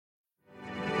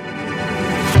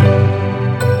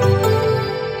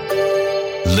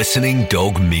Listening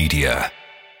Dog Media.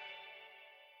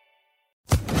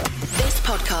 This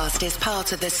podcast is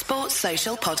part of the Sports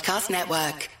Social Podcast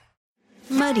Network.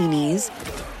 Muddy Knees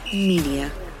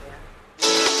Media.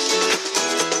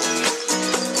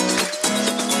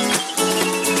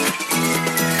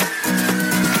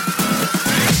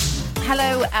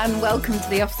 Hello and welcome to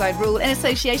The Offside Rule in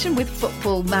association with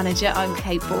Football Manager. I'm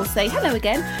Kate Borsay. Hello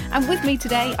again. And with me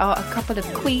today are a couple of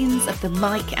queens of the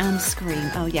mic and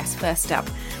screen. Oh yes, first up,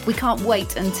 we can't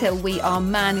wait until we are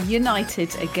Man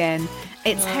United again.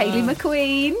 It's Hayley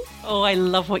McQueen. Oh, I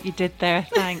love what you did there.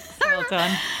 Thanks. Well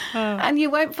done. Oh. And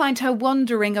you won't find her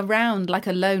wandering around like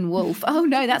a lone wolf. Oh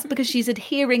no, that's because she's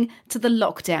adhering to the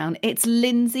lockdown. It's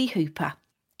Lindsay Hooper.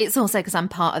 It's also because I'm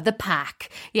part of the pack.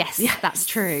 Yes, that's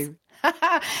true.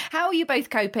 How are you both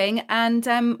coping? And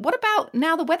what about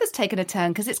now the weather's taken a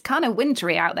turn? Because it's kind of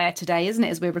wintry out there today, isn't it,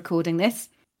 as we're recording this?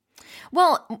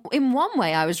 Well, in one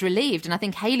way, I was relieved, and I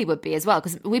think Hayley would be as well,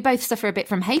 because we both suffer a bit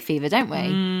from hay fever, don't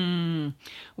we?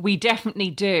 We definitely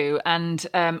do. And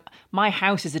my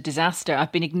house is a disaster.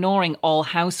 I've been ignoring all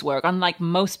housework, unlike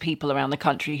most people around the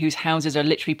country whose houses are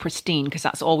literally pristine, because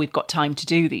that's all we've got time to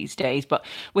do these days. But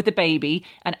with the baby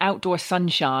and outdoor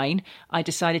sunshine, I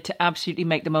decided to absolutely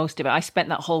make the most of it. I spent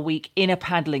that whole week in a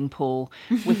paddling pool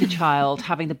with the child,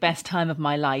 having the best time of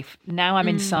my life. Now I'm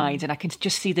inside and I can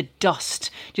just see the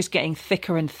dust just getting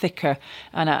thicker and thicker,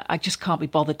 and I just can't be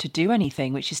bothered to do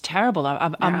anything, which is terrible.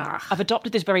 I've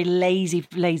adopted this very lazy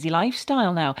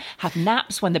lifestyle now. Have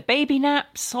naps when the baby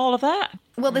naps, all of that.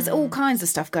 Well, there's all kinds of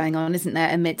stuff going on, isn't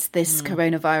there, amidst this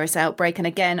coronavirus outbreak? And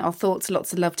again, our thoughts,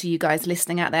 lots of love to you guys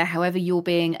listening out there, however you're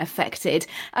being affected.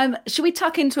 Should we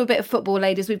tuck into a bit of football,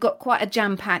 ladies? We've got quite a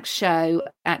jam-packed show,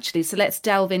 actually. So let's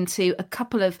delve into a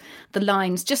couple of the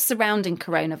lines just surrounding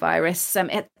coronavirus.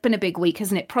 It's been a big week,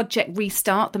 hasn't it? Project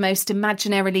Restart, the most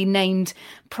imaginarily named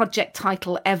project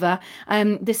title ever.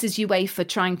 This is UEFA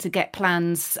trying to get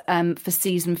plans for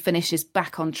season finishes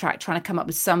back on track, trying to come up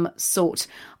with some sort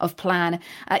of plan.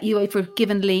 UEFA have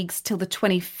given leagues till the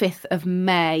 25th of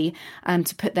May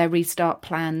to put their restart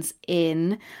plans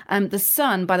in. The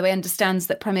Sun, by the way, understands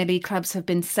that Premier League clubs have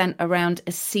been sent around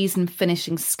a season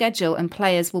finishing schedule and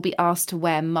players will be asked to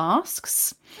wear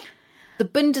masks. The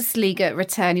Bundesliga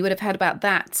return, you would have heard about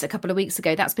that a couple of weeks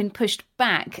ago. That's been pushed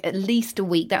back at least a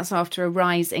week. That's after a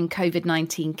rise in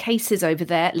COVID-19 cases over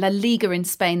there. La Liga in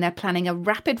Spain, they're planning a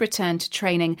rapid return to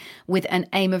training with an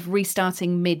aim of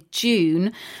restarting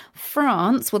mid-June.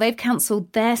 France, well, they've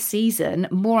cancelled their season.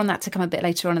 More on that to come a bit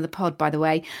later on in the pod, by the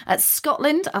way.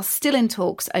 Scotland are still in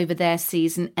talks over their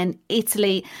season. And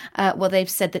Italy, well, they've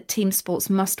said that team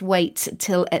sports must wait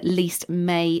till at least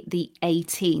May the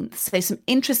 18th. So some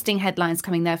interesting headlines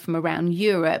coming there from around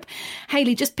Europe.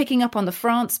 Hayley, just picking up on the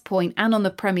France point and on the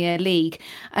Premier League,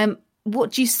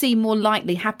 what do you see more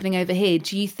likely happening over here?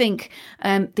 Do you think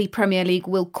the Premier League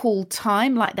will call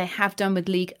time like they have done with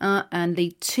Ligue 1 and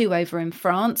Ligue 2 over in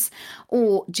France?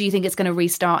 Or do you think it's going to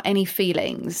restart? Any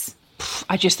feelings?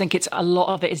 I just think it's a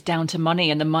lot of it is down to money,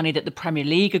 and the money that the Premier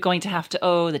League are going to have to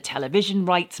owe, the television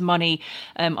rights money.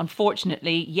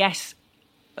 Unfortunately, yes,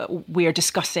 we are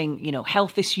discussing,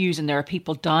 health issues, and there are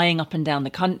people dying up and down the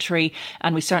country,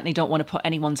 and we certainly don't want to put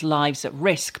anyone's lives at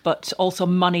risk, but also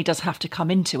money does have to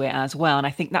come into it as well. And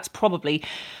I think that's probably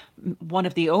one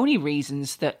of the only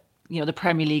reasons that the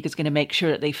Premier League is going to make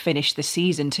sure that they finish the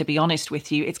season. To be honest with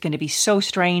you, it's going to be so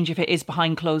strange if it is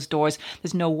behind closed doors.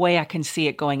 There's no way I can see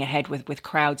it going ahead with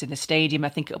crowds in the stadium. I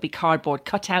think it'll be cardboard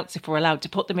cutouts if we're allowed to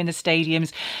put them in the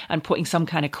stadiums, and putting some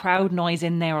kind of crowd noise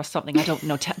in there or something. I don't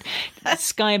know.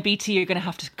 Sky and BT are going to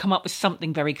have to come up with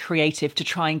something very creative to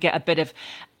try and get a bit of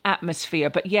atmosphere.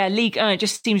 But yeah, League 1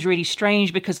 just seems really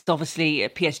strange because obviously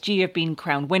PSG have been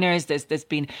crowned winners. There's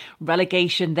been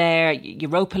relegation there.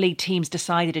 Europa League teams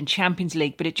decided in Champions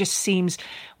League, but it just seems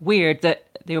weird that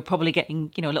they were probably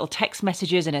getting, little text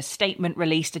messages and a statement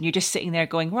released, and you're just sitting there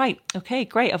going, right, okay,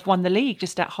 great, I've won the league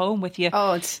just at home with your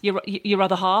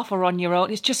other half or on your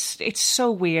own. It's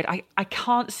so weird. I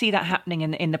can't see that happening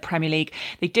in the Premier League.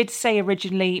 They did say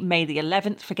originally May the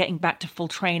 11th for getting back to full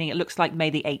training. It looks like May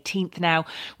the 18th now,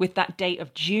 with that date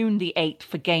of June the 8th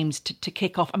for games to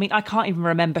kick off. I mean, I can't even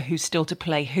remember who's still to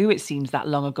play who. It seems that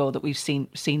long ago that we've seen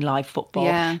live football.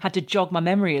 Yeah. Had to jog my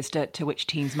memory as to which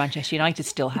teams Manchester United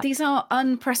still have. These are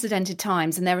unprecedented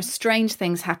times, and there are strange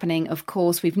things happening, of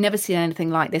course. We've never seen anything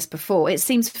like this before. It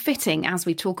seems fitting, as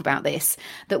we talk about this,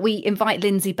 that we invite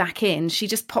Lindsay back in. She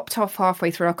just popped off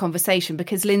halfway through our conversation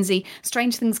because, Lindsay,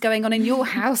 strange things going on in your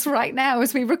house right now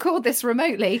as we record this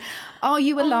remotely. Are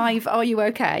you alive? Are you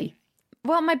okay?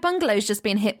 Well, my bungalow's just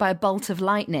been hit by a bolt of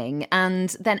lightning,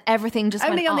 and then everything just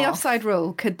Only went on the off. offside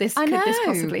rule could this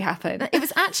possibly happen. It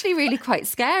was actually really quite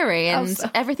scary, and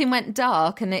everything went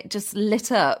dark, and it just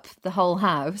lit up the whole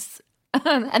house.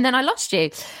 And then I lost you.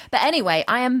 But anyway,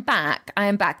 I am back.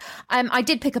 I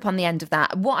did pick up on the end of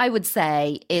that. What I would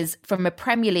say is, from a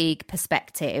Premier League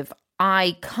perspective,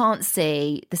 I can't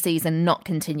see the season not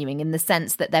continuing, in the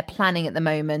sense that they're planning at the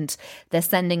moment. They're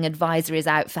sending advisories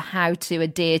out for how to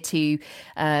adhere to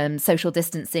social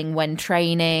distancing when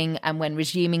training and when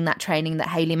resuming that training that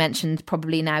Hayley mentioned,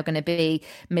 probably now going to be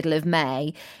middle of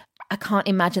May. I can't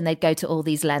imagine they'd go to all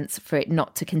these lengths for it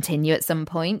not to continue at some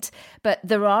point. But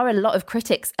there are a lot of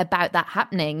critics about that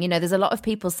happening. You know, there's a lot of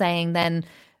people saying then,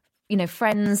 you know,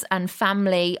 friends and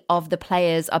family of the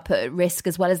players are put at risk,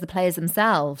 as well as the players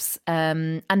themselves.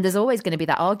 And there's always going to be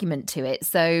that argument to it.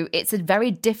 So it's a very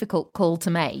difficult call to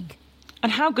make.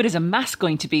 And how good is a mask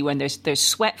going to be when there's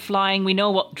sweat flying? We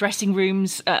know what dressing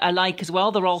rooms are like as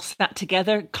well. They're all sat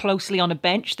together closely on a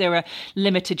bench. There are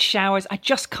limited showers. I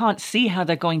just can't see how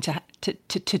they're going to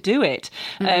do it.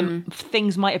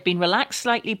 Things might have been relaxed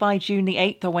slightly by June the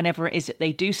 8th or whenever it is that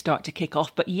they do start to kick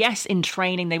off. But yes, in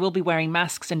training, they will be wearing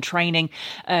masks and training,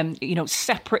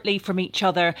 separately from each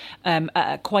other,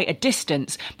 quite a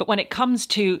distance. But when it comes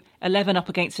to 11 up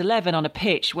against 11 on a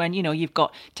pitch, when, you've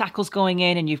got tackles going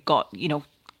in and you've got,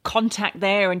 contact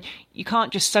there, and you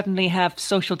can't just suddenly have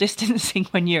social distancing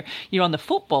when you're on the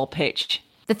football pitch.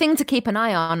 The thing to keep an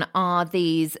eye on are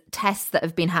these tests that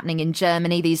have been happening in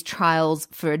Germany, these trials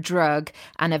for a drug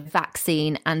and a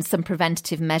vaccine and some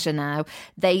preventative measure now.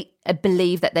 They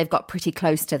believe that they've got pretty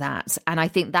close to that. And I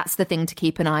think that's the thing to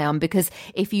keep an eye on, because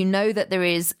if you know that there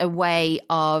is a way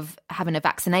of having a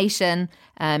vaccination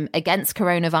against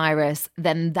coronavirus,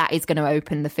 then that is going to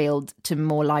open the field to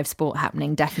more live sport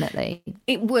happening, definitely.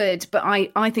 It would, but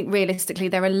I think realistically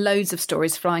there are loads of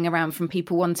stories flying around from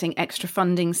people wanting extra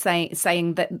funding,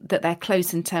 saying that they're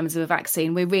close in terms of a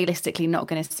vaccine. We're realistically not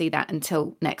going to see that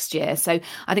until next year. So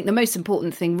I think the most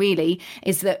important thing really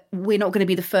is that we're not going to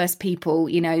be the first people,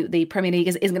 the Premier League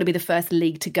isn't going to be the first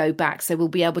league to go back. So we'll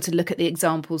be able to look at the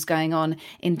examples going on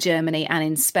in Germany and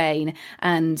in Spain.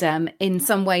 And in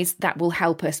some ways that will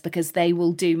help us, because they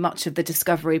will do much of the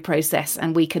discovery process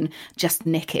and we can just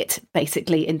nick it,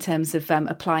 basically, in terms of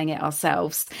applying it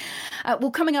ourselves.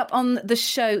 Well, coming up on the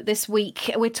show this week,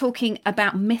 we're talking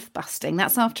about myth busting.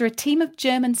 That's after a team of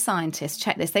German scientists,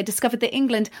 check this, they discovered that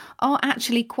England are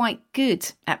actually quite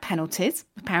good at penalties,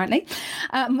 apparently.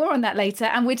 More on that later.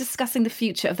 And we're discussing the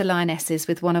future of the Lionesses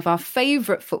with one of our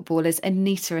favourite footballers,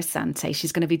 Anita Asante.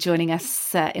 She's going to be joining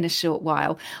us in a short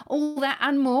while. All that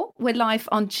and more, we're live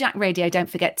on Jack Radio, don't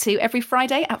forget to, every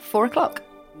Friday at 4:00.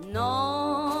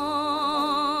 Non,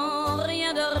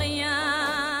 rien de rien.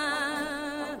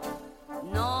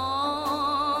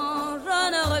 Non,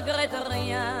 je ne regrette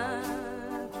rien.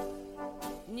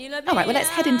 All right, well, let's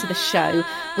head into the show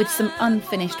with some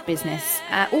unfinished business,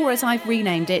 or as I've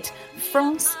renamed it,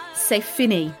 France, c'est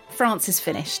fini. France is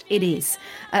finished. It is.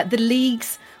 The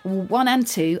leagues 1 and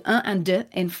 2, 1 and 2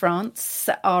 in France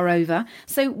are over.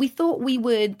 So we thought we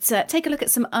would take a look at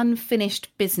some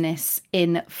unfinished business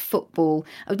in football.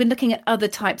 We've been looking at other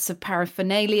types of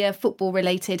paraphernalia, football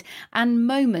related, and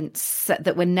moments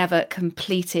that were never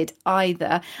completed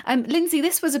either. Lindsay,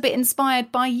 this was a bit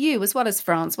inspired by you as well as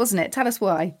France, wasn't it? Tell us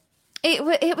why.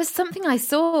 It was something I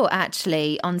saw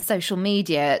actually on social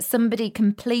media, somebody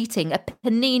completing a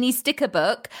Panini sticker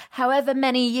book, however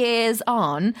many years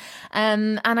on.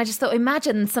 And I just thought,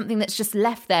 imagine something that's just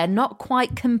left there, not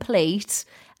quite complete.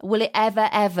 Will it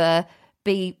ever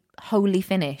be wholly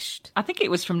finished? I think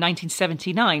it was from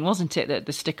 1979, wasn't it,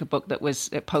 the sticker book that was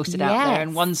posted out there,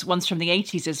 and one's from the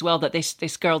 80s as well, that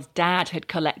this girl's dad had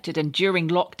collected, and during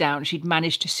lockdown she'd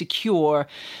managed to secure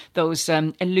those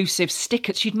elusive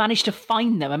stickers. She'd managed to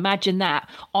find them, imagine that,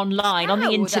 online on the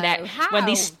internet, when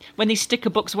these sticker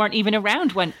books weren't even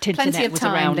around when internet was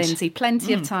around. Lindsay,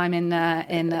 plenty of time in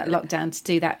lockdown to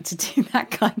do that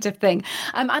kind of thing.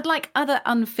 I'd like other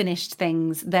unfinished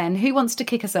things then. Who wants to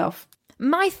kick us off?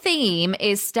 My theme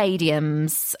is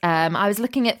stadiums. I was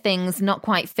looking at things not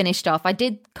quite finished off. I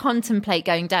did contemplate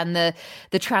going down the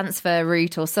transfer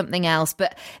route or something else,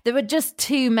 but there were just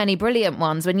too many brilliant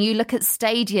ones. When you look at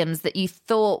stadiums that you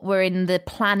thought were in the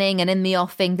planning and in the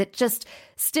offing that just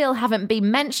still haven't been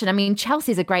mentioned. I mean,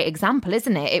 Chelsea's a great example,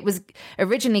 isn't it? It was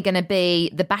originally going to be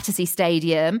the Battersea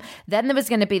Stadium. Then there was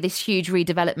going to be this huge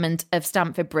redevelopment of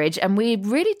Stamford Bridge. And we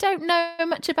really don't know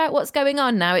much about what's going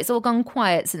on now. It's all gone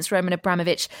quiet since Roman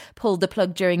Abramovich pulled the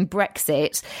plug during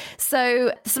Brexit.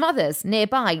 So some others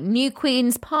nearby, New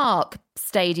Queen's Park,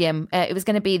 stadium. It was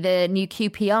going to be the new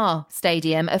QPR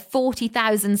stadium, a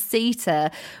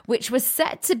 40,000-seater, which was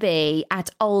set to be at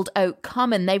Old Oak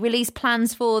Common. They released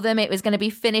plans for them. It was going to be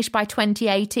finished by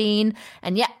 2018.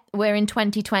 And yet, we're in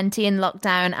 2020 in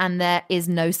lockdown, and there is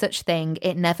no such thing.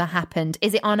 It never happened.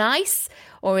 Is it on ice,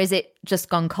 or is it just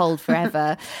gone cold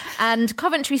forever? And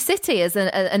Coventry City is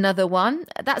another one.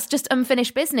 That's just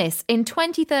unfinished business. In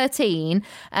 2013,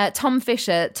 Tom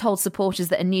Fisher told supporters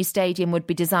that a new stadium would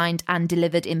be designed and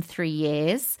delivered in 3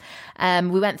 years.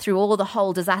 We went through all the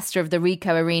whole disaster of the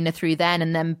Ricoh Arena through then,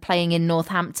 and then playing in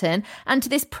Northampton. And to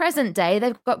this present day,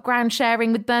 they've got ground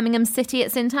sharing with Birmingham City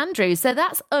at St Andrews. So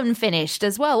that's unfinished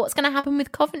as well. What's going to happen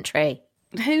with Coventry?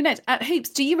 Who knows?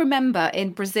 Hoops, do you remember in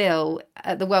Brazil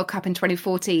at the World Cup in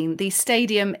 2014, the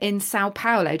stadium in Sao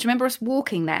Paulo? Do you remember us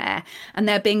walking there and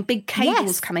there being big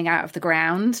cables coming out of the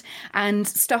ground and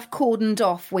stuff cordoned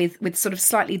off with sort of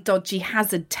slightly dodgy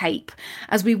hazard tape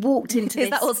as we walked into this? Is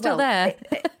that all still there?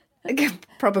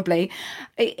 Probably.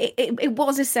 It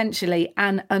was essentially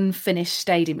an unfinished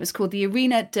stadium. It was called the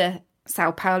Arena de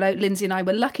Sao Paulo. Lindsay and I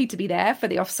were lucky to be there for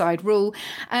the offside rule.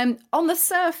 On the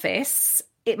surface,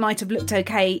 it might have looked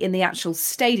okay in the actual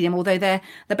stadium, although there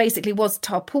basically was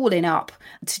tarpaulin up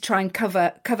to try and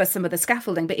cover some of the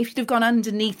scaffolding. But if you'd have gone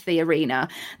underneath the arena,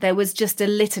 there was just a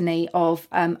litany of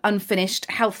unfinished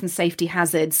health and safety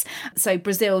hazards. So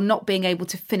Brazil not being able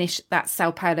to finish that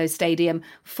Sao Paulo stadium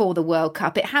for the World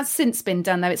Cup. It has since been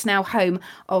done, though. It's now home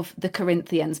of the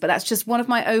Corinthians. But that's just one of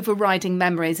my overriding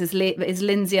memories is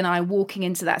Lindsay and I walking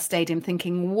into that stadium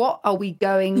thinking, what are we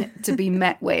going to be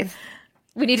met with?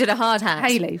 We needed a hard hat.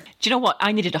 Hayley. Do you know what?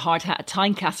 I needed a hard hat at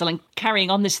Tynecastle. And carrying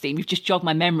on this theme, you've just jogged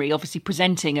my memory, obviously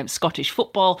presenting Scottish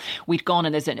football. We'd gone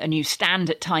and there's a new stand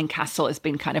at Tynecastle. It's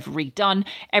been kind of redone.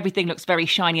 Everything looks very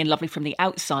shiny and lovely from the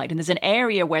outside. And there's an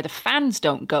area where the fans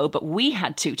don't go, but we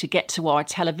had to get to our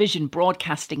television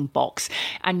broadcasting box.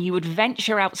 And you would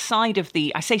venture outside of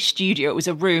I say studio, it was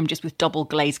a room just with double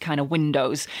glazed kind of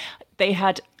windows. They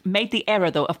had made the error,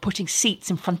 though, of putting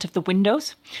seats in front of the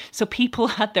windows. So people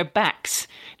had their backs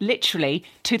literally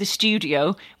to the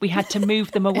studio. We had to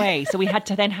move them away. So we had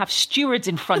to then have stewards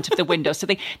in front of the window. So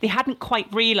they hadn't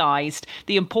quite realised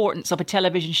the importance of a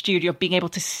television studio being able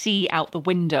to see out the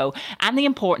window, and the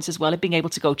importance as well of being able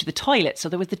to go to the toilet. So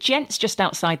there was the gents just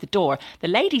outside the door. The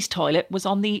ladies' toilet was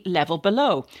on the level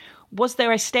below. Was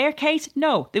there a staircase?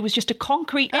 No, there was just a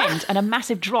concrete end and a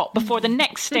massive drop before the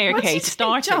next staircase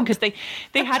started because they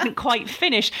hadn't quite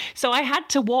finished. So I had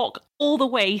to walk all the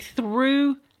way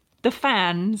through the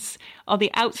fans on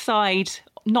the outside,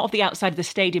 not of the outside of the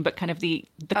stadium, but kind of the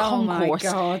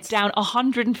concourse, down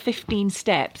 115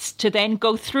 steps to then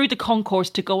go through the concourse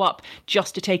to go up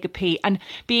just to take a pee. And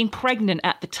being pregnant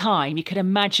at the time, you can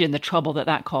imagine the trouble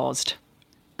that caused.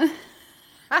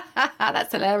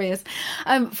 That's hilarious.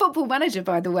 Football Manager,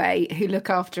 by the way, who look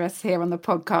after us here on the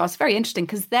podcast, very interesting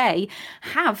because they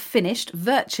have finished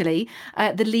virtually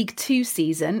the League Two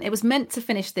season. It was meant to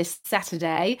finish this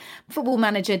Saturday. Football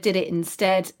Manager did it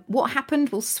instead. What happened?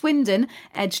 Well, Swindon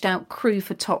edged out Crewe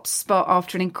for top spot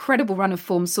after an incredible run of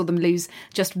form saw them lose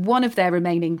just one of their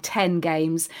remaining 10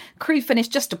 games. Crewe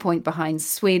finished just a point behind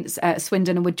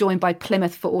Swindon and were joined by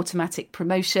Plymouth for automatic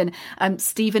promotion.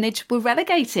 Stevenage were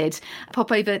relegated. Pop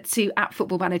over to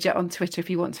 @footballmanager on Twitter if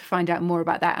you want to find out more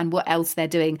about that and what else they're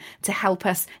doing to help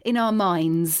us in our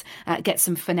minds get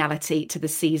some finality to the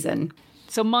season.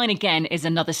 So mine again is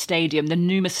another stadium, the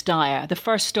New Mestalla. The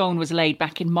first stone was laid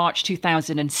back in March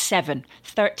 2007,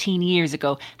 13 years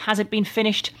ago. Has it been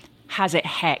finished? Has it?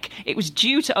 Heck. It was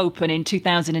due to open in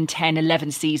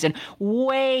 2010-11 season,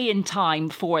 way in time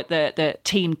for the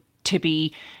team to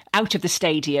be out of the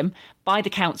stadium by the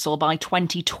council by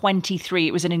 2023.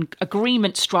 It was an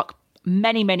agreement struck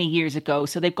many, many years ago.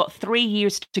 So they've got 3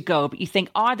 years to go. But you think,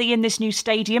 are they in this new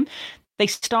stadium? They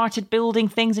started building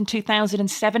things in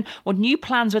 2007. Well, new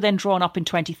plans were then drawn up in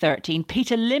 2013.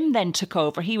 Peter Lim then took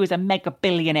over. He was a mega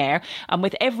billionaire. And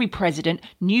with every president,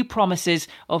 new promises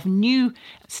of new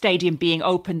stadium being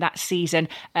open that season.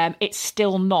 It's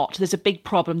still not. There's a big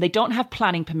problem. They don't have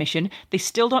planning permission. They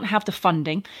still don't have the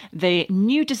funding. The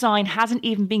new design hasn't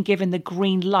even been given the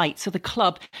green light. So the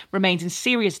club remains in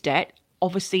serious debt.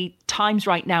 Obviously, times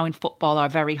right now in football are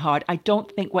very hard. I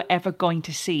don't think we're ever going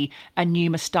to see a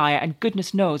new Mestalla, and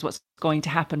goodness knows what's going to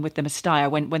happen with the Mestalla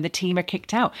when the team are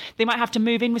kicked out. They might have to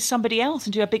move in with somebody else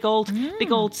and do a big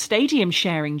old stadium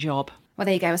sharing job. Well,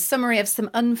 there you go, a summary of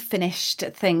some unfinished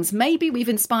things. Maybe we've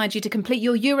inspired you to complete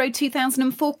your Euro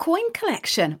 2004 coin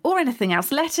collection or anything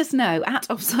else. Let us know at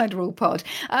Offside Rule Pod.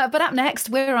 But up next,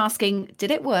 we're asking,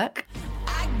 did it work?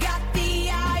 I got the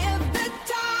eye of the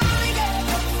tiger,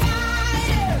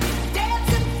 fire,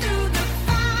 dancing through the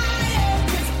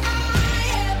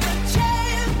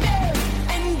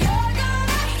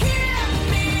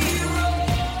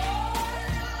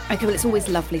Okay, well, it's always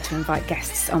lovely to invite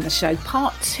guests on the show.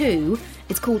 Part 2,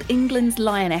 it's called England's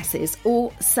Lionesses,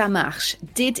 or Ça marche.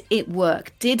 Did it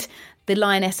work? Did the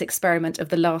lioness experiment of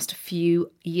the last few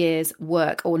years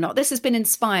work or not? This has been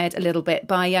inspired a little bit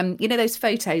by, those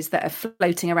photos that are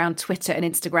floating around Twitter and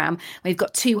Instagram, where you've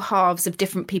got two halves of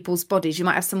different people's bodies. You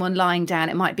might have someone lying down.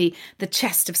 It might be the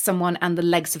chest of someone and the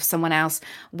legs of someone else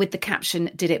with the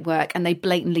caption, did it work? And they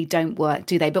blatantly don't work,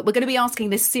 do they? But we're going to be asking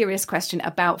this serious question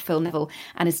about Phil Neville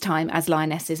and his time as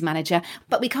Lionesses manager.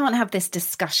 But we can't have this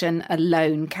discussion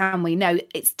alone, can we? No,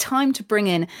 it's time to bring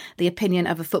in the opinion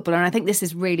of a footballer. And I think this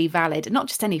is really valid. Not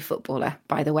just any footballer,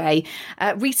 by the way.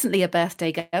 Recently a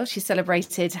birthday girl. She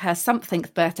celebrated her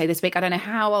somethingth birthday this week. I don't know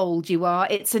how old you are.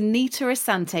 It's Anita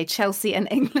Asante, Chelsea and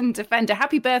England defender.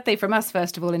 Happy birthday from us,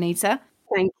 first of all, Anita.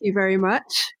 Thank you very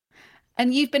much.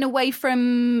 And you've been away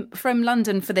from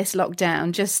London for this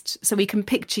lockdown, just so we can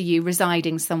picture you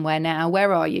residing somewhere now.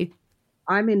 Where are you?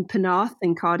 I'm in Penarth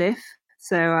in Cardiff.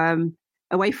 So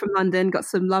away from London, got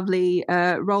some lovely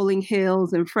rolling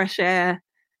hills and fresh air.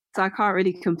 So I can't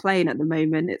really complain at the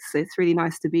moment. It's really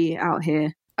nice to be out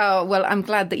here. Oh, well, I'm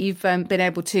glad that you've been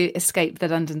able to escape the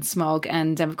London smog.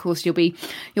 And of course, you'll be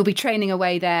training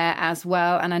away there as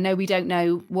well. And I know we don't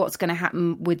know what's going to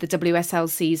happen with the WSL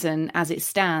season as it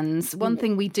stands. One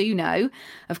thing we do know,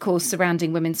 of course,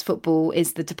 surrounding women's football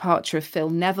is the departure of Phil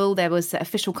Neville. There was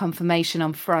official confirmation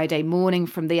on Friday morning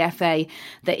from the FA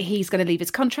that he's going to leave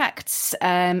his contract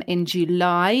in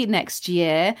July next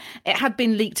year. It had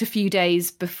been leaked a few days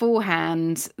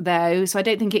beforehand, though, so I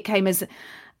don't think it came as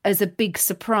a big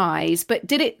surprise. But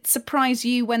did it surprise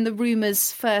you when the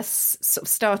rumours first sort of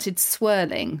started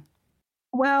swirling?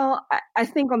 Well, I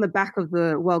think on the back of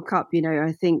the World Cup,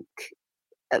 I think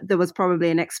there was probably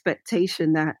an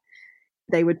expectation that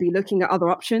they would be looking at other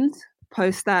options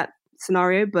post that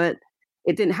scenario, but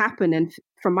it didn't happen. And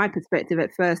from my perspective,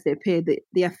 at first, it appeared that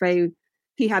the FA,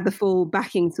 he had the full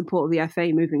backing support of the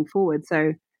FA moving forward.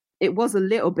 So it was a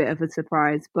little bit of a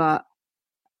surprise, but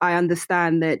I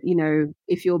understand that,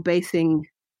 if you're basing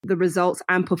the results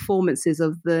and performances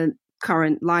of the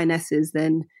current Lionesses,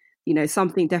 then,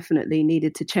 something definitely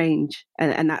needed to change.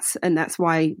 And that's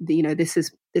why, this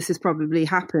has probably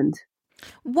happened.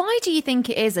 Why do you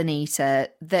think it is, Anita,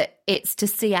 that it's to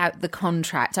see out the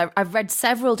contract? I've read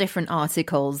several different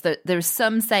articles that there's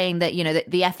some saying that, that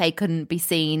the FA couldn't be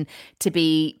seen to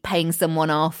be paying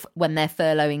someone off when they're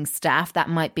furloughing staff. That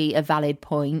might be a valid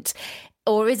point.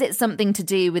 Or is it something to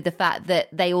do with the fact that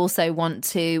they also want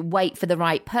to wait for the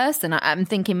right person? I'm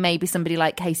thinking maybe somebody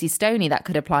like Casey Stoney that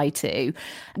could apply to.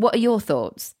 What are your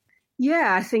thoughts?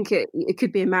 Yeah, I think it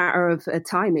could be a matter of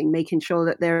timing, making sure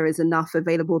that there is enough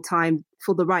available time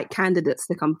for the right candidates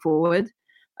to come forward,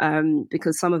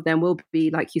 because some of them will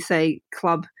be, like you say,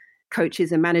 club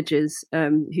coaches and managers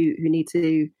who need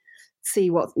to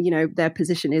see what their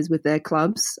position is with their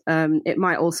clubs. It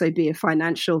might also be a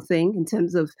financial thing in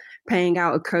terms of paying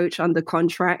out a coach under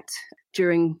contract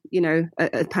during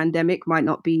a pandemic might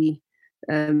not be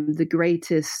the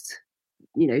greatest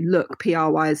look PR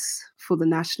wise for the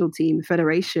national team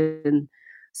federation.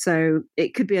 So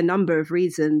it could be a number of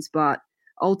reasons, but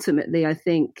ultimately I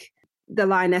think the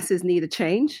Lionesses need a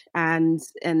change, and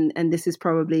this has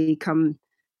probably come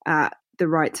at the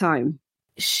right time.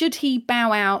 Should he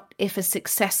bow out if a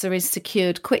successor is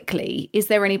secured quickly? Is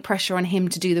there any pressure on him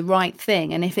to do the right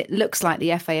thing? And if it looks like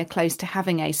the FA are close to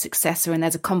having a successor and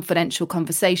there's a confidential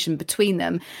conversation between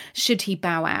them, should he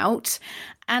bow out?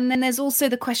 And then there's also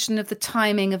the question of the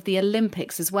timing of the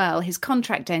Olympics as well. His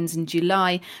contract ends in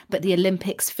July, but the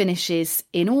Olympics finishes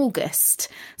in August.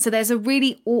 So there's a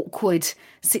really awkward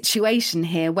situation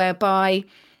here whereby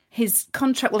his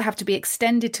contract will have to be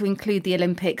extended to include the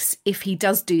Olympics if he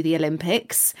does do the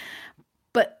Olympics.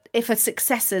 But if a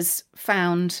successor's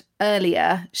found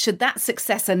earlier, should that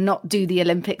successor not do the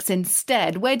Olympics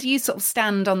instead? Where do you sort of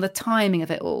stand on the timing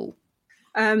of it all?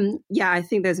 Yeah, I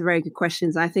think those are very good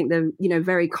questions. I think they're,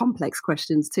 very complex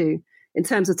questions too. In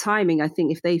terms of timing, I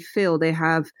think if they feel they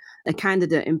have a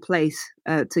candidate in place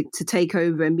to take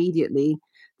over immediately,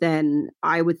 then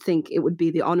I would think it would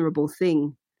be the honourable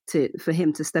thing for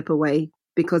him to step away,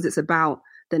 because it's about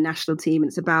the national team.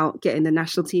 It's about getting the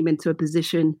national team into a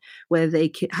position where they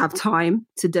have time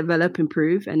to develop,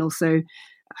 improve, and also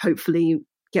hopefully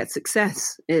get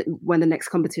success when the next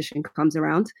competition comes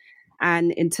around.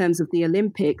 And in terms of the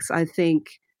Olympics, I think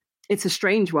it's a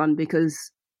strange one because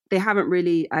they haven't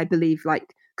really, I believe,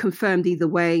 confirmed either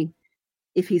way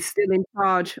if he's still in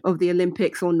charge of the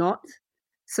Olympics or not.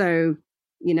 So,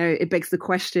 it begs the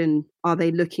question, are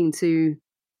they looking to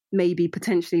maybe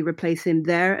potentially replace him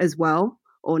there as well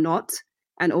or not?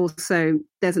 And also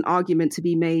there's an argument to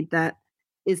be made that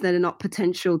is there not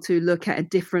potential to look at a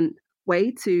different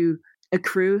way to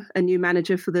accrue a new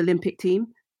manager for the Olympic team?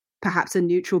 Perhaps a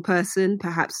neutral person,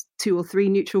 perhaps 2 or 3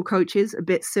 neutral coaches, a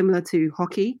bit similar to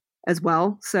hockey as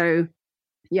well. So,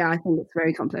 yeah, I think it's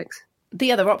very complex.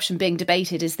 The other option being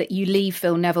debated is that you leave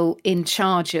Phil Neville in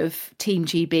charge of Team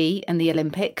GB and the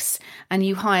Olympics, and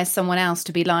you hire someone else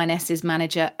to be Lionesses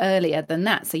manager earlier than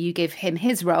that. So you give him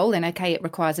his role, and okay, it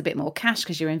requires a bit more cash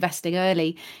because you're investing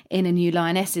early in a new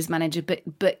Lionesses manager,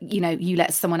 but you know, you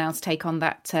let someone else take on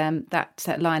that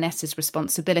Lionesses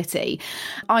responsibility.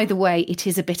 Either way, it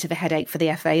is a bit of a headache for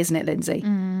the FA, isn't it, Lindsay?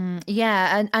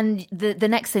 Yeah, and the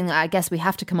next thing that I guess we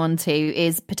have to come on to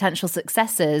is potential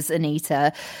successors,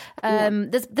 Anita.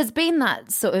 There's been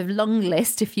that sort of long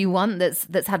list, if you want,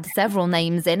 that's had several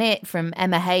names in it, from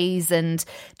Emma Hayes and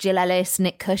Jill Ellis,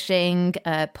 Nick Cushing,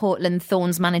 Portland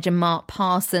Thorns manager Mark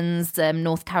Parsons,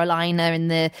 North Carolina in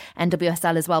the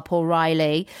NWSL as well, Paul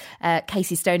Riley,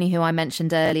 Casey Stoney, who I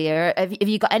mentioned earlier. Have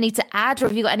you got any to add, or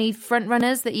have you got any front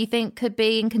runners that you think could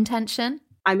be in contention?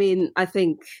 I mean, I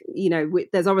think, you know,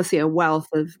 there's obviously a wealth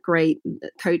of great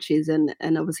coaches, and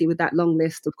obviously with that long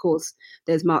list, of course,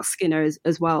 there's Mark Skinner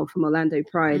as well from Orlando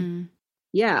Pride.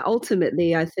 Yeah,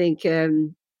 ultimately, I think,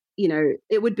 you know,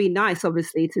 it would be nice,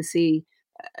 obviously, to see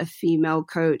a female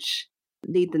coach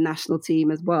lead the national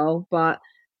team as well. But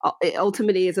it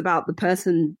ultimately is about the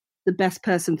person, the best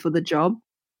person for the job,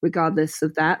 regardless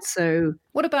of that. So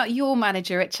what about your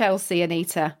manager at Chelsea,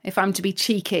 Anita? If I'm to be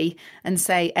cheeky and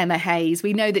say Emma Hayes,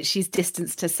 we know that she's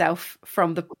distanced herself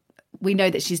in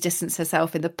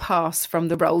the past from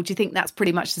the role. Do you think that's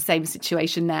pretty much the same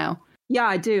situation now? Yeah,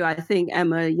 I do. I think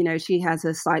Emma, you know, she has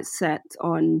her sights set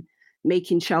on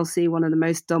making Chelsea one of the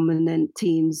most dominant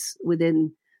teams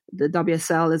within the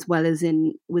WSL as well as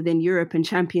within Europe and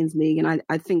Champions League. And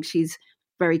I think she's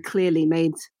very clearly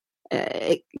made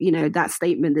you know, that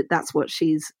statement that's what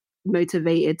she's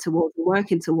motivated towards and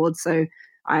working towards. So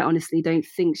I honestly don't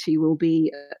think she will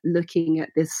be looking at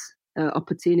this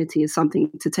opportunity as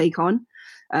something to take on.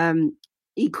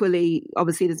 Equally,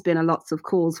 obviously, there's been a lots of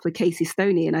calls for Casey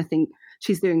Stoney, and I think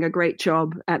she's doing a great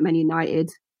job at Man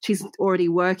United. She's already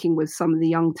working with some of the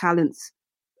young talents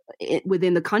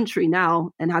within the country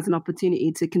now, and has an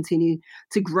opportunity to continue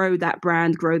to grow that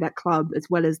brand, grow that club, as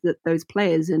well as those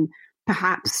players. And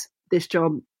perhaps this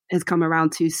job has come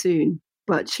around too soon,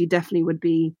 but she definitely would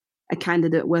be a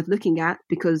candidate worth looking at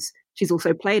because she's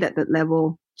also played at that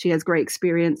level. She has great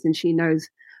experience and she knows,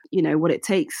 you know, what it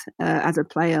takes as a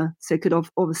player. So could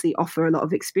obviously offer a lot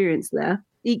of experience there.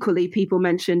 Equally, people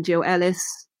mentioned Jill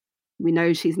Ellis. We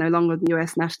know she's no longer with the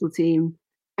US national team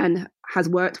and has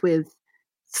worked with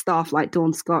staff like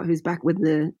Dawn Scott, who's back with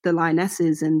the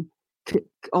Lionesses, and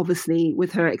obviously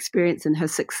with her experience and her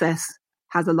success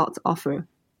has a lot to offer.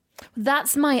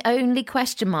 That's my only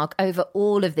question mark over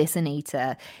all of this,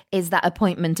 Anita, is that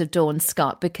appointment of Dawn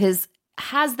Scott, because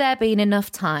has there been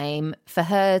enough time for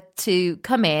her to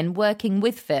come in working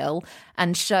with Phil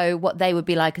and show what they would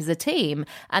be like as a team?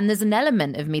 And there's an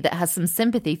element of me that has some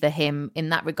sympathy for him in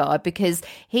that regard, because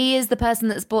he is the person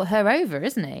that's brought her over,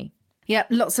 isn't he? Yeah,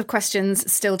 lots of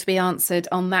questions still to be answered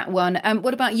on that one.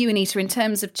 What about you, Anita, in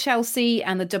terms of Chelsea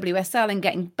and the WSL and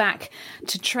getting back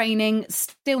to training?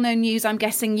 Still no news. I'm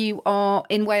guessing you are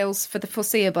in Wales for the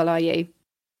foreseeable, are you?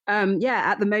 Yeah,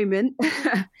 at the moment.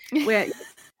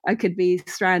 I could be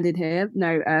stranded here.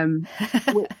 No,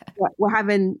 we're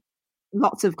having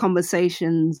lots of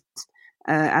conversations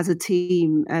as a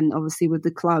team and obviously with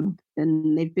the club.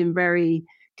 And they've been very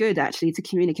good, actually, to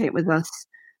communicate with us.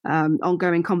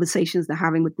 Ongoing conversations they're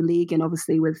having with the league and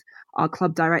obviously with our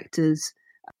club directors.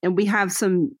 And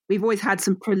we've always had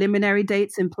some preliminary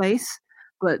dates in place,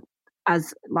 but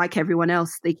as like everyone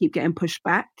else, they keep getting pushed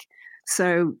back.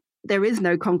 So there is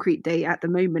no concrete date at the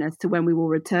moment as to when we will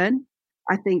return.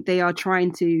 I think they are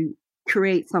trying to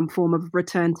create some form of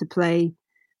return to play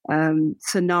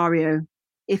scenario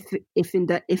if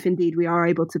indeed we are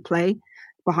able to play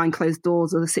behind closed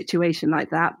doors or a situation like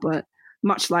that. But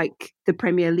much like the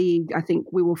Premier League, I think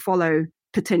we will follow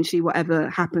potentially whatever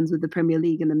happens with the Premier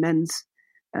League and the men's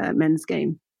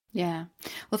game. Yeah.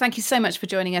 Well, thank you so much for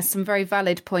joining us. Some very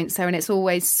valid points there. And it's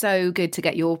always so good to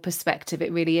get your perspective.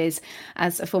 It really is,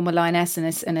 as a former Lioness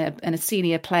and a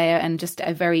senior player and just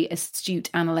a very astute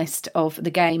analyst of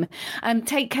the game.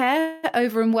 Take care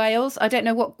over in Wales. I don't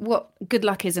know what good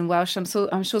luck is in Welsh.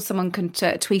 I'm sure someone can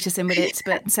tweet us in with it.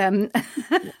 But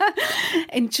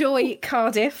enjoy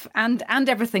Cardiff and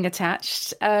everything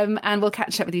attached. And we'll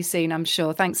catch up with you soon, I'm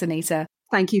sure. Thanks, Anita.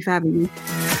 Thank you for having me.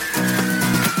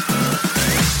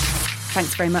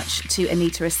 Thanks very much to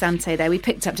Anita Asante there. We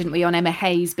picked up, didn't we, on Emma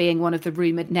Hayes being one of the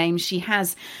rumoured names. She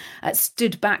has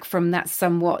stood back from that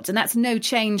somewhat. And that's no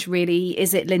change, really,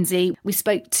 is it, Lindsay? We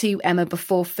spoke to Emma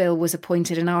before Phil was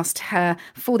appointed and asked her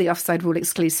for the Offside Rule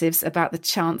exclusives about the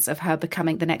chance of her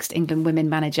becoming the next England women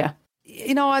manager.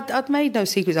 You know, I'd made no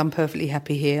secrets. I'm perfectly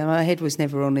happy here. My head was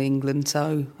never on England,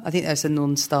 so I think that's a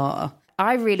non-starter.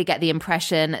 I really get the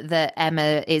impression that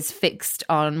Emma is fixed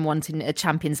on wanting a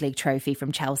Champions League trophy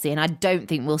from Chelsea, and I don't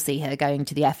think we'll see her going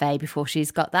to the FA before she's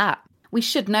got that. We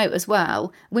should note as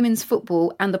well, women's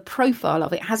football and the profile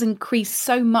of it has increased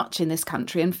so much in this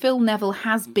country, and Phil Neville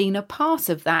has been a part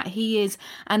of that. He is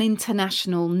an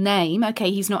international name. OK,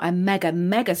 he's not a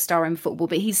mega star in football,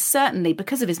 but he's certainly,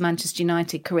 because of his Manchester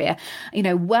United career, you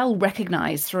know, well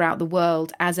recognised throughout the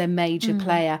world as a major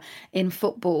player in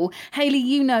football. Hayley,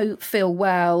 you know Phil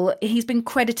well. He's been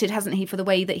credited, hasn't he, for the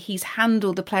way that he's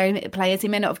handled the players. He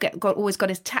may not have always got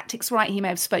his tactics right. He may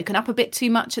have spoken up a bit too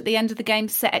much at the end of the game,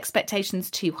 set expectations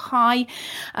too high.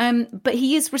 But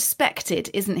he is respected,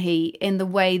 isn't he, in the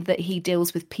way that he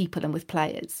deals with people and with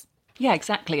players. Yeah,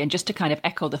 exactly. And just to kind of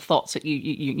echo the thoughts that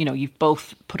you've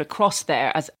both put across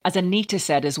there, as Anita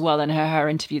said as well in her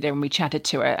interview there when we chatted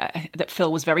to her, that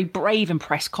Phil was very brave in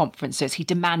press conferences. He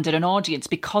demanded an audience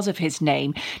because of his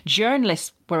name.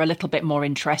 Journalists were a little bit more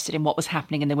interested in what was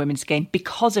happening in the women's game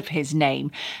because of his name.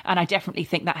 And I definitely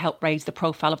think that helped raise the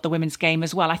profile of the women's game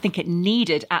as well. I think it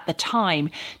needed at the time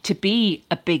to be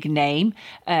a big name.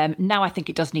 Now I think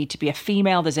it does need to be a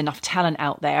female. There's enough talent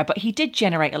out there. But he did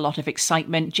generate a lot of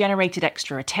excitement, generated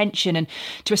extra attention, and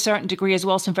to a certain degree as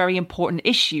well, some very important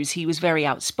issues. He was very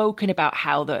outspoken about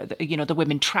how the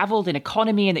women travelled in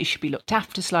economy and they should be looked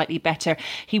after slightly better.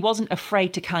 He wasn't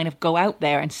afraid to kind of go out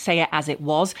there and say it as it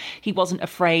was. He wasn't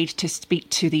afraid to speak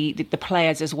to the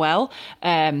players as well,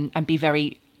 and be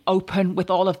very open with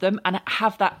all of them and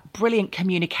have that brilliant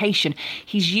communication.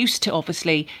 He's used to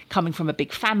obviously coming from a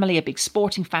big family, a big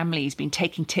sporting family. He's been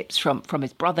taking tips from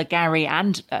his brother Gary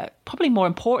and probably more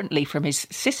importantly from his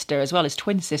sister as well, his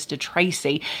twin sister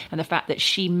Tracy, and the fact that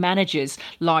she manages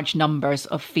large numbers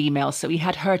of females. So he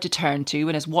had her to turn to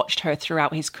and has watched her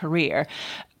throughout his career.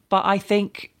 But I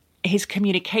think his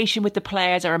communication with the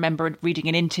players, I remember reading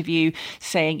an interview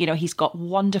saying, you know, he's got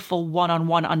wonderful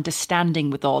one-on-one understanding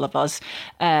with all of us.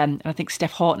 And I think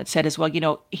Steph Houghton had said as well, you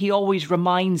know, he always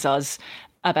reminds us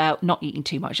about not eating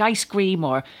too much ice cream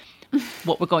or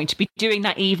what we're going to be doing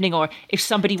that evening, or if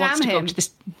somebody wants to go to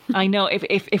this. I know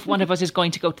if one of us is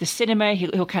going to go to the cinema,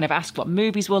 he'll kind of ask what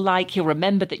movies we'll like. He'll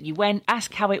remember that you went,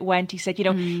 ask how it went. He said, you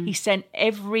know, he sent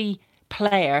every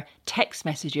player text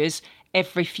messages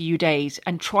every few days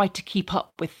and tried to keep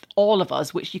up with all of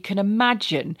us, which you can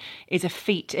imagine is a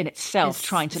feat in itself, it's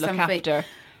trying to look after.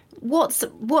 What's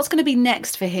going to be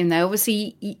next for him, though?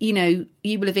 Obviously, you know,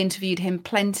 you will have interviewed him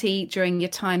plenty during your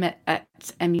time at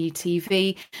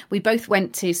MUTV. We both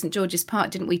went to St George's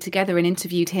Park, didn't we, together, and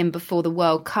interviewed him before the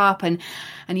World Cup. And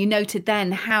you noted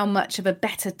then how much of a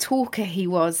better talker he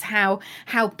was, how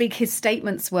big his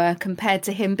statements were compared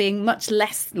to him being much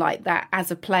less like that as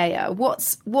a player.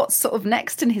 What's sort of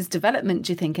next in his development,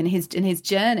 do you think, in his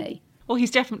journey? Well,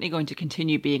 he's definitely going to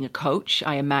continue being a coach,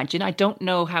 I imagine. I don't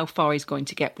know how far he's going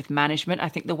to get with management. I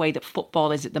think the way that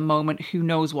football is at the moment, who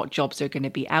knows what jobs are going to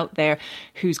be out there,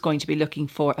 who's going to be looking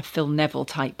for a Phil Neville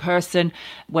type person,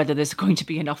 whether there's going to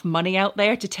be enough money out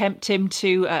there to tempt him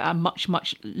to a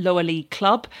much lower league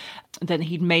club than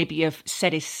he'd maybe have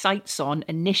set his sights on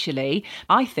initially.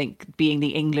 I think being the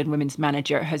England women's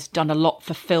manager has done a lot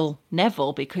for Phil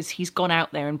Neville because he's gone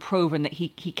out there and proven that he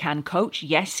can coach.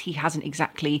 Yes, he hasn't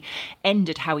exactly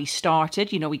ended how he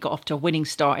started. You know, he got off to a winning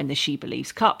start in the She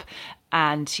Believes Cup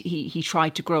and he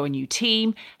tried to grow a new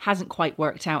team. Hasn't quite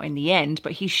worked out in the end,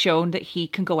 but he's shown that he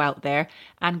can go out there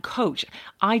and coach.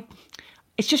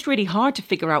 It's just really hard to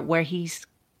figure out where he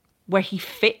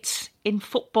fits in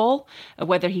football,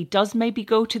 whether he does maybe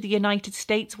go to the United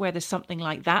States where there's something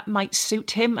like that might suit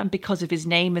him, and because of his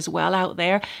name as well out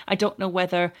there. I don't know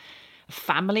whether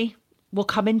family will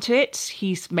come into it.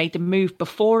 He's made the move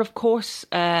before, of course,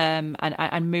 and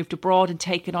moved abroad and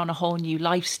taken on a whole new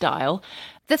lifestyle.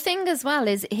 The thing as well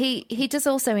is he does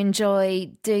also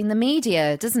enjoy doing the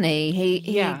media, doesn't he?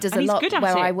 He does a lot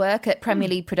where I work at Premier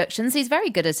League Productions. He's very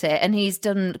good at it, and he's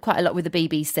done quite a lot with the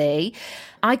BBC.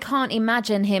 I can't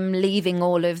imagine him leaving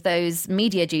all of those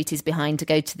media duties behind to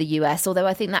go to the US, although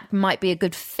I think that might be a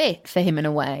good fit for him in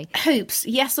a way. Hoops,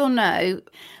 yes or no?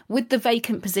 With the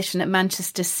vacant position at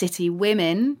Manchester City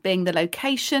Women being the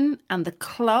location and the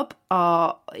club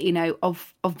are, you know,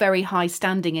 of very high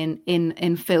standing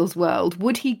in Phil's world,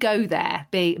 would he go there?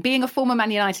 Being a former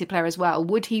Man United player as well,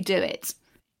 would he do it?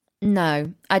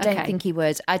 No, I don't think he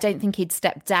would. I don't think he'd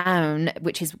step down,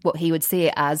 which is what he would see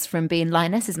it as, from being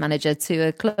Lionesses manager to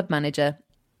a club manager.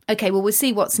 OK, well, we'll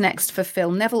see what's next for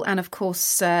Phil Neville and, of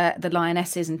course, the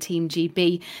Lionesses and Team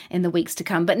GB in the weeks to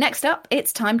come. But next up,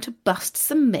 it's time to bust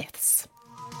some myths.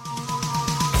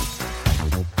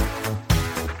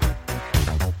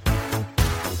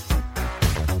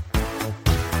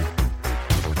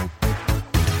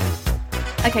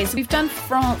 OK, so we've done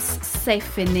France, c'est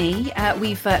fini.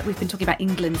 We've been talking about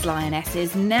England's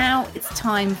Lionesses. Now it's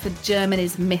time for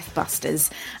Germany's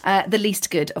Mythbusters, the least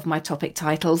good of my topic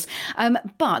titles.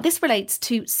 But this relates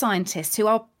to scientists who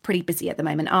are pretty busy at the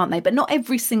moment, aren't they? But not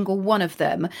every single one of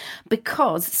them,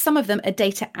 because some of them are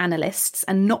data analysts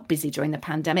and not busy during the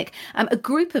pandemic. A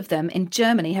group of them in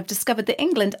Germany have discovered that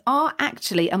England are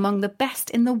actually among the best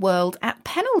in the world at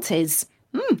penalties.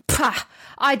 Pah,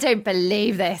 I don't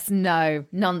believe this. No,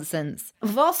 nonsense.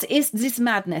 What is this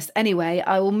madness? Anyway,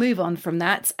 I will move on from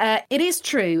that. It is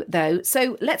true, though.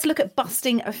 So let's look at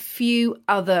busting a few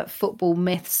other football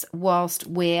myths whilst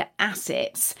we're at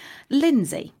it.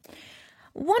 Lindsay.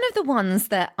 One of the ones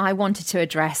that I wanted to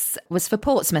address was for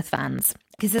Portsmouth fans,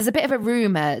 because there's a bit of a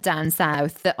rumour down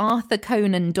south that Arthur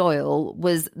Conan Doyle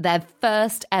was their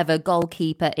first ever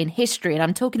goalkeeper in history. And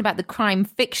I'm talking about the crime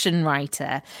fiction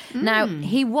writer. Now,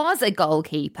 he was a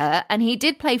goalkeeper and he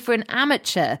did play for an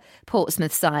amateur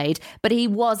Portsmouth side, but he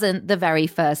wasn't the very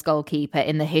first goalkeeper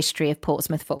in the history of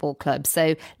Portsmouth Football Club.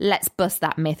 So let's bust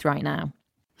that myth right now.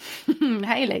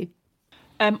 Hayley.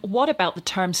 What about the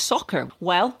term soccer?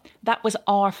 Well, that was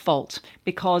our fault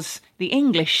because the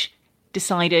English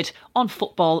decided on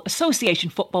football, association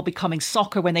football becoming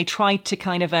soccer, when they tried to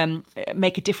kind of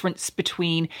make a difference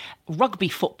between rugby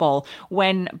football.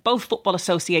 When both football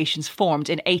associations formed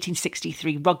in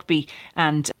 1863, rugby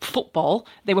and football,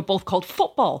 they were both called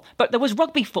football. But there was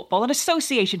rugby football and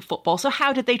association football. So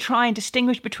how did they try and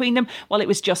distinguish between them? Well, it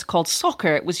was just called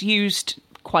soccer. It was used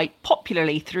quite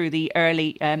popularly through the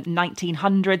early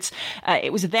 1900s.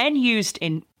 It was then used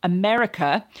in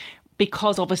America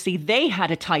because obviously they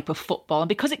had a type of football, and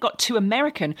because it got too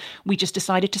American, we just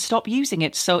decided to stop using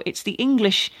it. So it's the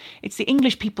English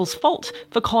people's fault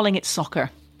for calling it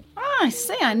soccer. I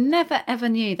see. I never ever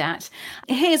knew that.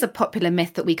 Here's a popular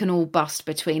myth that we can all bust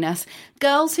between us.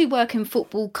 Girls who work in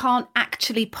football can't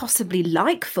actually possibly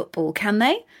like football, can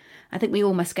they? I think we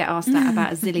almost get asked that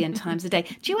about a zillion times a day.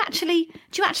 Do you actually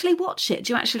watch it?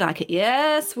 Do you actually like it?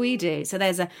 Yes, we do. So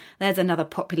there's another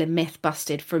popular myth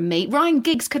busted from me. Ryan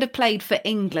Giggs could have played for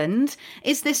England.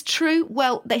 Is this true?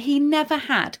 Well, that he never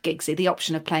had, Giggsy, the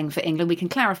option of playing for England. We can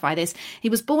clarify this. He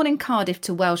was born in Cardiff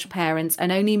to Welsh parents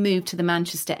and only moved to the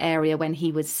Manchester area when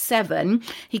he was 7.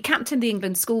 He captained the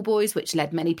England schoolboys, which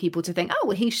led many people to think, oh,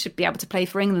 well, he should be able to play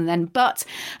for England then. But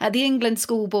the England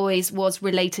schoolboys was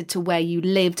related to where you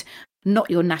lived,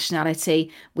 not your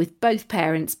nationality. With both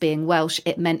parents being Welsh,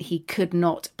 it meant he could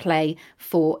not play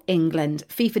for England.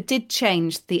 FIFA did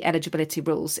change the eligibility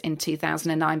rules in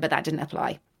 2009, but that didn't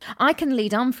apply. I can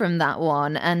lead on from that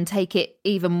one and take it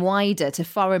even wider to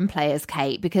foreign players,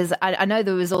 Kate, because I know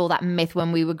there was all that myth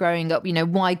when we were growing up,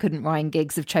 why couldn't Ryan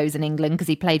Giggs have chosen England because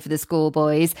he played for the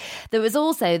schoolboys? There was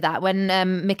also that when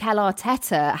Mikel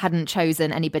Arteta hadn't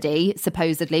chosen anybody,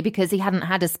 supposedly, because he hadn't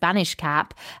had a Spanish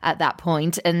cap at that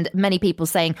point, and many people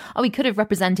saying, oh, he could have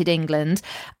represented England.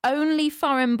 Only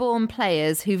foreign-born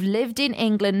players who've lived in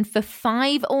England for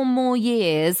 5 or more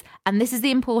years, and this is the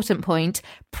important point,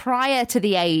 prior to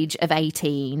the age of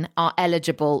 18 are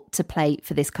eligible to play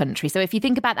for this country. So if you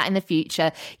think about that in the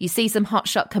future, you see some hot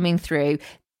shot coming through.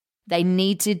 They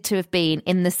needed to have been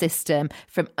in the system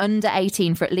from under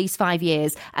 18 for at least 5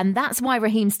 years. And that's why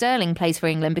Raheem Sterling plays for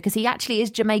England, because he actually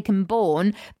is Jamaican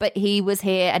born, but he was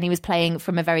here and he was playing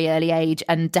from a very early age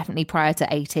and definitely prior to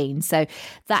 18. So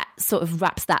that sort of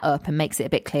wraps that up and makes it a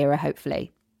bit clearer,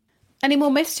 hopefully. Any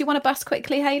more myths you want to bust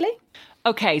quickly, Hayley?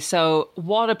 Okay, so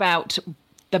what about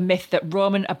the myth that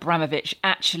Roman Abramovich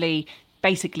actually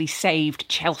basically saved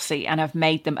Chelsea and have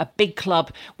made them a big club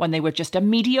when they were just a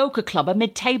mediocre club, a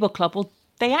mid-table club? Well,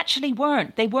 they actually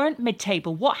weren't. They weren't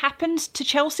mid-table. What happened to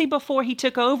Chelsea before he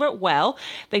took over? Well,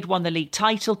 they'd won the league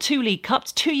title, 2 League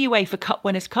Cups, 2 UEFA Cup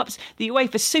Winners' Cups, the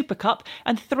UEFA Super Cup,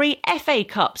 and 3 FA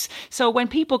Cups. So when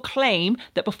people claim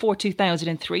that before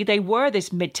 2003 they were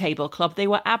this mid-table club, they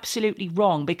were absolutely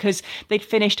wrong, because they'd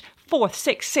finished 4th,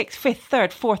 6th, 6th, 5th,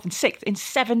 3rd, 4th and 6th in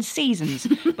 7 seasons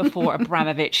before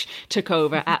Abramovich took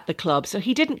over at the club. So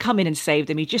he didn't come in and save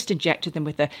them. He just injected them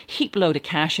with a heap load of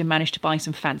cash and managed to buy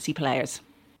some fancy players.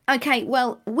 Okay,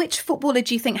 well, which footballer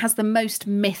do you think has the most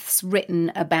myths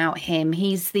written about him?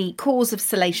 He's the cause of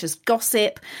salacious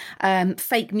gossip,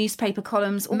 fake newspaper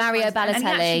columns. Mario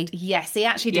Balotelli. He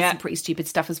actually did some pretty stupid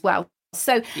stuff as well.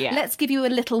 So let's give you a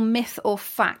little myth or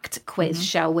fact quiz,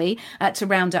 shall we, to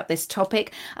round up this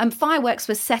topic. Fireworks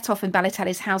were set off in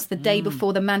Balotelli's house the day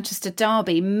before the Manchester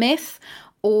derby. Myth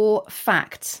or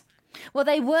fact? Well,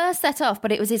 they were set off,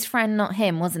 but it was his friend, not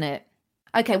him, wasn't it?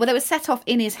 Okay, well, they were set off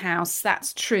in his house.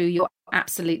 That's true. You're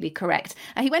absolutely correct.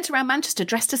 He went around Manchester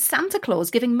dressed as Santa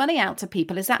Claus, giving money out to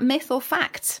people. Is that myth or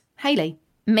fact? Hayley?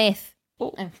 Myth.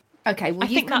 Oh. Okay, well,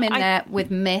 you've come in there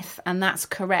with myth, and that's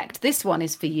correct. This one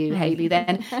is for you, Hayley,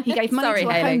 then. He gave money to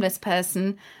a homeless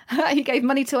person. He gave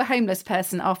money to a homeless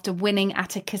person after winning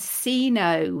at a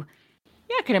casino.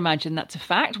 Yeah, I can imagine that's a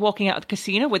fact. Walking out of the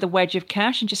casino with a wedge of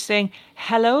cash and just saying,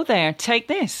 hello there, take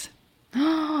this.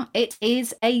 It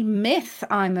is a myth,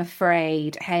 I'm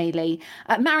afraid, Hayley.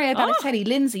 Mario Balotelli,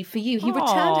 Lindsay, for you. He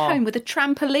returned home with a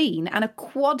trampoline and a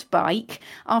quad bike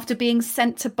after being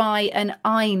sent to buy an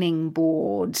ironing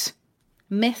board.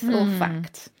 Myth or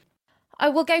fact? I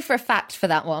will go for a fact for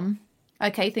that one.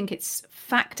 Okay, think it's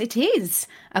fact. It is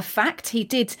a fact. He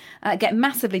did get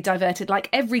massively diverted, like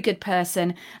every good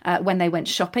person, when they went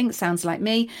shopping. Sounds like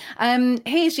me.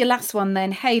 Here's your last one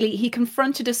then, Hayley. He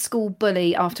confronted a school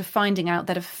bully after finding out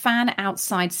that a fan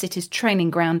outside City's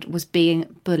training ground was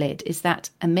being bullied. Is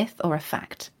that a myth or a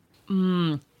fact?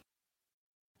 I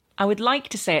would like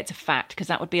to say it's a fact because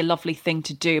that would be a lovely thing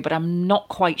to do, but I'm not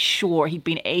quite sure he'd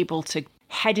been able to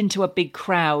head into a big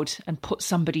crowd and put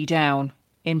somebody down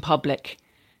in public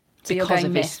because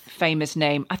of his famous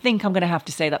name. I think I'm going to have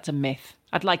to say that's a myth.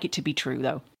 I'd like it to be true,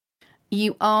 though.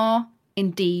 You are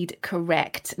indeed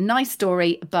correct. Nice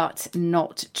story, but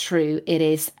not true. It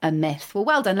is a myth. Well,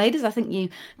 well done, ladies. I think you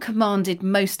commanded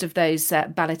most of those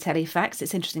Balotelli facts.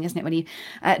 It's interesting, isn't it, when you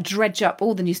dredge up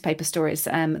all the newspaper stories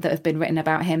that have been written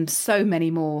about him. So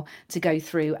many more to go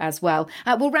through as well.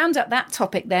 We'll round up that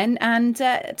topic then, and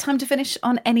time to finish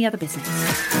on any other business.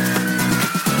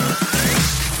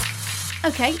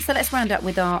 Okay, so let's round up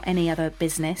with our any other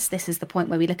business. This is the point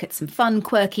where we look at some fun,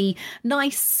 quirky,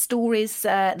 nice stories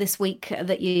this week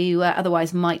that you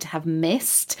otherwise might have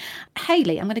missed.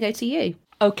 Hayley, I'm going to go to you.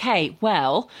 Okay,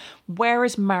 well, where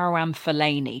is Marouane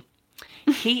Fellaini?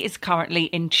 He is currently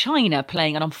in China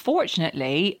playing and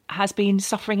unfortunately has been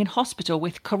suffering in hospital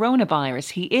with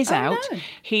coronavirus. He is out. No.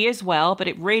 He is well, but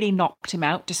it really knocked him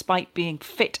out despite being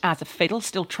fit as a fiddle,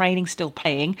 still training, still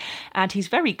playing. And he's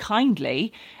very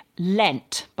kindly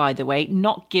lent, by the way,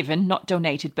 not given, not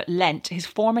donated, but lent his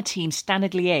former team,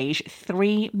 Standard Liège,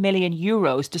 €3 million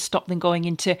to stop them going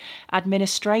into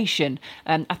administration.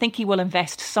 I think he will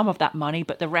invest some of that money,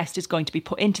 but the rest is going to be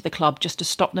put into the club just to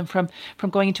stop them from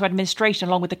going into administration,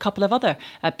 along with a couple of other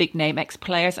big-name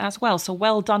ex-players as well. So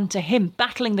well done to him,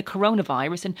 battling the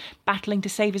coronavirus and battling to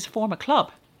save his former club.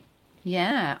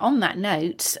 Yeah, on that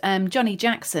note, Johnny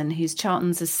Jackson, who's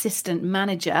Charlton's assistant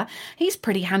manager, he's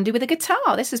pretty handy with a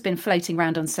guitar. This has been floating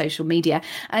around on social media.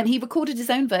 He recorded his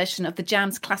own version of the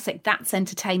Jams classic That's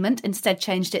Entertainment, instead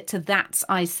changed it to That's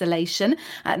Isolation,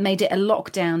 made it a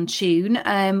lockdown tune,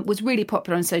 was really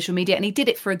popular on social media, and he did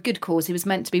it for a good cause. He was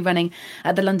meant to be running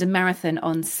the London Marathon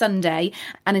on Sunday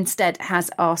and instead has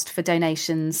asked for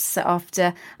donations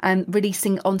after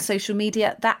releasing on social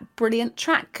media that brilliant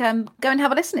track. Go and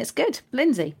have a listen, it's good.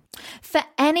 Lindsay. For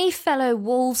any fellow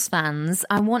Wolves fans,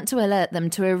 I want to alert them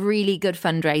to a really good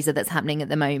fundraiser that's happening at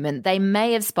the moment. They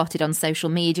may have spotted on social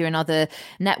media and other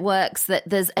networks that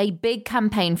there's a big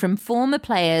campaign from former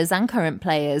players and current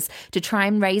players to try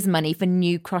and raise money for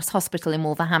New Cross Hospital in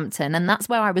Wolverhampton. And that's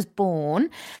where I was born.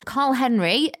 Carl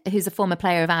Henry, who's a former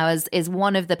player of ours, is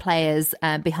one of the players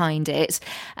behind it.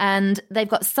 And they've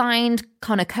got signed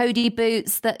Connor Cody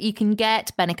boots that you can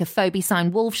get, Benica Phobie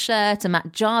signed Wolves shirt, a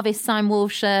Matt Jarvis signed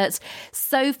Wolves shirt.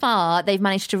 So far, they've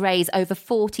managed to raise over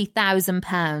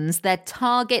 £40,000. Their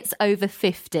target's over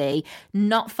 50,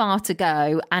 not far to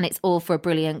go, and it's all for a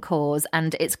brilliant cause.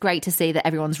 And it's great to see that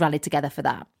everyone's rallied together for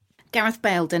that. Gareth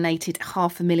Bale donated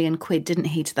 £500,000, didn't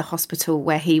he, to the hospital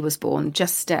where he was born?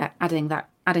 Just adding that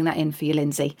in for you,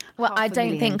 Lindsay. Well, I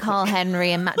don't think Carl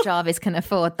Henry and Matt Jarvis can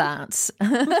afford that.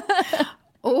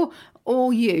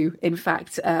 or you, in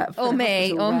fact. Or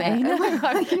me. No,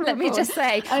 let me just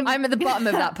say, I'm at the bottom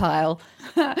of that pile.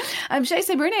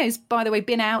 Jose Mourinho's, by the way,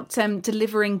 been out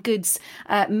delivering goods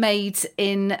made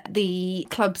in the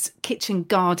club's kitchen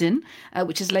garden,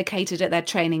 which is located at their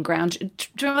training ground. Do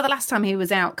you remember the last time he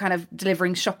was out kind of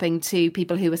delivering shopping to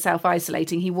people who were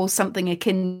self-isolating? He wore something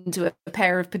akin to a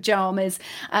pair of pyjamas.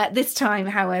 This time,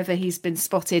 however, he's been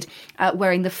spotted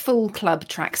wearing the full club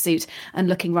tracksuit and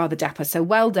looking rather dapper. So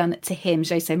well done to him,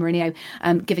 Jose Mourinho,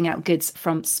 giving out goods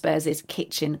from Spurs'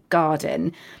 kitchen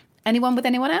garden. Anyone with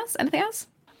anyone else? Anything else?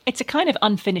 It's a kind of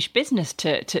unfinished business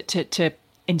to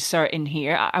insert in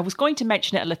here. I was going to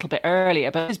mention it a little bit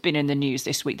earlier, but it's been in the news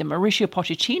this week that Mauricio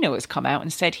Pochettino has come out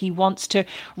and said he wants to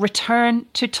return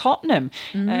to Tottenham.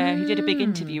 He did a big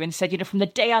interview and said, from the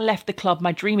day I left the club,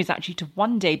 my dream is actually to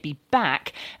one day be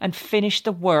back and finish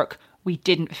the work we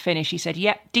didn't finish. He said,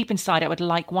 deep inside I would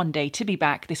like one day to be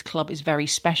back. This club is very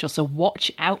special. So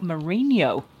watch out,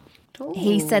 Mourinho. Ooh.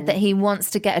 He said that he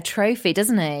wants to get a trophy,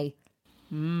 doesn't he?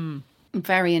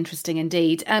 Very interesting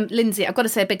indeed. Lindsay, I've got to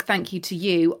say a big thank you to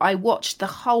you. I watched the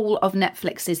whole of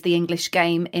Netflix's The English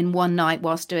Game in one night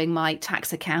whilst doing my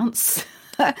tax accounts.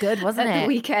 Good, wasn't it? At the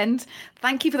weekend.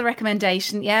 Thank you for the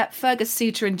recommendation. Yeah, Fergus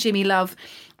Suter and Jimmy Love,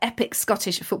 epic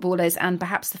Scottish footballers, and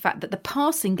perhaps the fact that the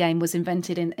passing game was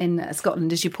invented in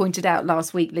Scotland, as you pointed out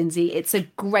last week, Lindsay. It's a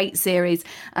great series,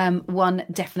 one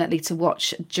definitely to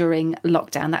watch during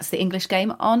lockdown. That's The English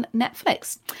Game on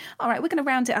Netflix. All right, we're going to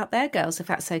round it up there, girls, if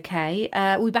that's okay.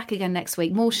 We'll be back again next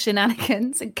week. More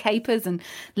shenanigans and capers and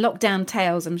lockdown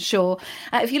tales, I'm sure.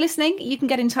 If you're listening, you can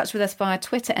get in touch with us via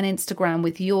Twitter and Instagram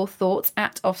with your thoughts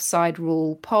at Offside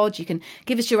Rule Pod. You can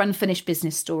give us your unfinished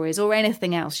business stories or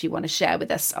anything else you want to share with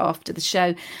us after the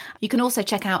show. You can also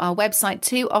check out our website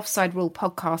too,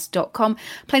 offsiderulepodcast.com.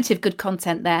 Plenty of good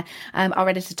content there. Our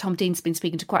editor Tom Dean's been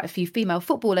speaking to quite a few female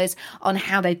footballers on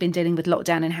how they've been dealing with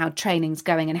lockdown and how training's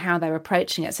going and how they're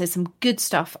approaching it. So some good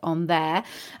stuff on there.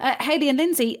 Hayley and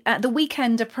Lindsay, the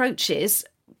weekend approaches.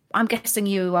 I'm guessing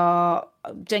you are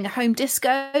doing a home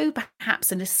disco,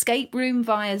 perhaps an escape room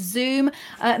via Zoom.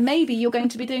 Maybe you're going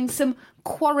to be doing some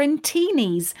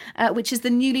quarantinis, which is the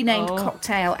newly named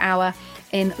cocktail hour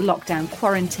in lockdown.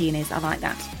 Quarantinis, I like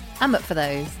that. I'm up for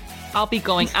those. I'll be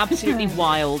going absolutely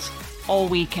wild all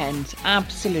weekend.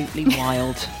 Absolutely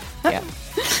wild. Yeah.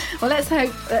 Well, let's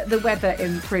hope that the weather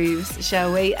improves,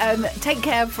 shall we? Take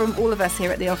care from all of us here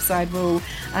at the Offside Rule.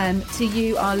 To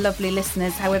you, our lovely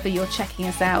listeners, however you're checking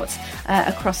us out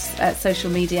across social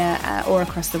media or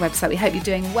across the website. We hope you're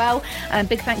doing well.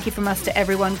 Big thank you from us to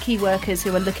everyone, key workers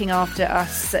who are looking after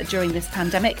us during this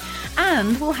pandemic.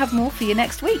 And we'll have more for you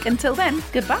next week. Until then,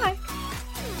 goodbye.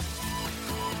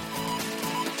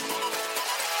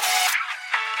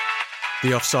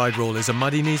 The Offside Rule is a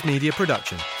Muddy Knees Media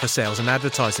production. For sales and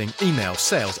advertising, email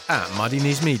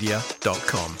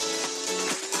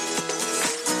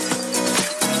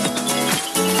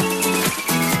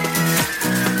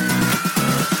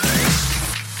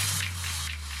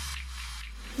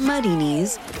Muddy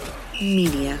Knees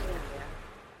Media.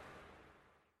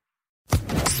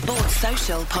 Sports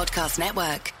Social Podcast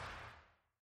Network.